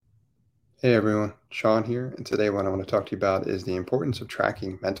Hey everyone, Sean here, and today what I want to talk to you about is the importance of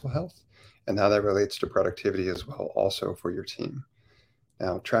tracking mental health and how that relates to productivity as well, also for your team.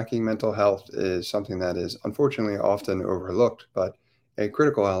 Now, tracking mental health is something that is unfortunately often overlooked, but a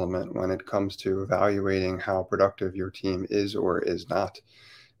critical element when it comes to evaluating how productive your team is or is not.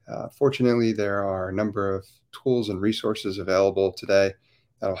 Fortunately, there are a number of tools and resources available today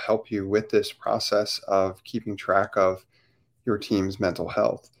that'll help you with this process of keeping track of your team's mental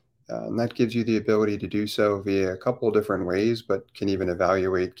health. And that gives you the ability to do so via a couple of different ways, but can even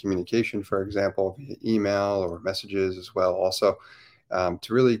evaluate communication, for example, via email or messages as well, also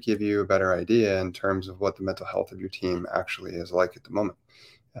to really give you a better idea in terms of what the mental health of your team actually is like at the moment.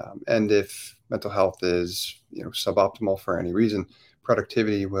 And if mental health is suboptimal for any reason,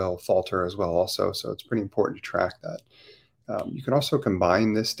 productivity will falter as well also. So it's pretty important to track that. You can also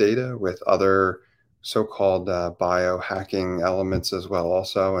combine this data with other so-called biohacking elements as well,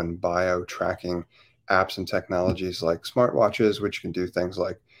 also, and bio-tracking apps and technologies like smartwatches, which can do things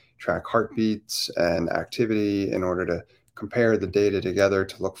like track heartbeats and activity in order to compare the data together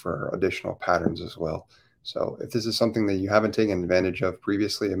to look for additional patterns as well. So, if this is something that you haven't taken advantage of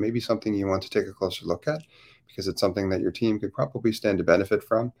previously, and maybe something you want to take a closer look at, because it's something that your team could probably stand to benefit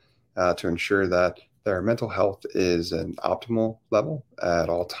from to ensure that their mental health is an optimal level at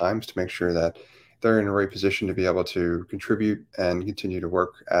all times to make sure that they're in the right position to be able to contribute and continue to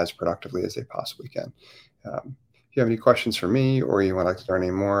work as productively as they possibly can. If you have any questions for me or you would like to learn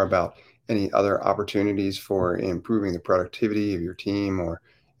any more about any other opportunities for improving the productivity of your team or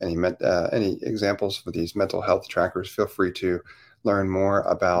any examples for these mental health trackers, feel free to learn more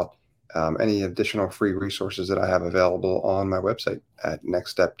about any additional free resources that I have available on my website at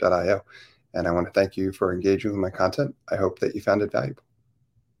nextstep.io. And I want to thank you for engaging with my content. I hope that you found it valuable.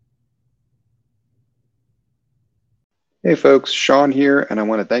 Hey folks, Sean here, and I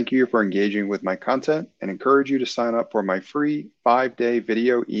want to thank you for engaging with my content and encourage you to sign up for my free 5-day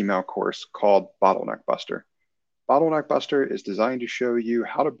video email course called Bottleneck Buster. Bottleneck Buster is designed to show you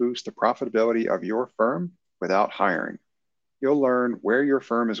how to boost the profitability of your firm without hiring. You'll learn where your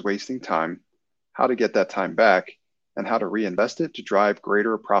firm is wasting time, how to get that time back, and how to reinvest it to drive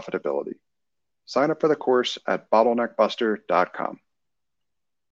greater profitability. Sign up for the course at bottleneckbuster.com.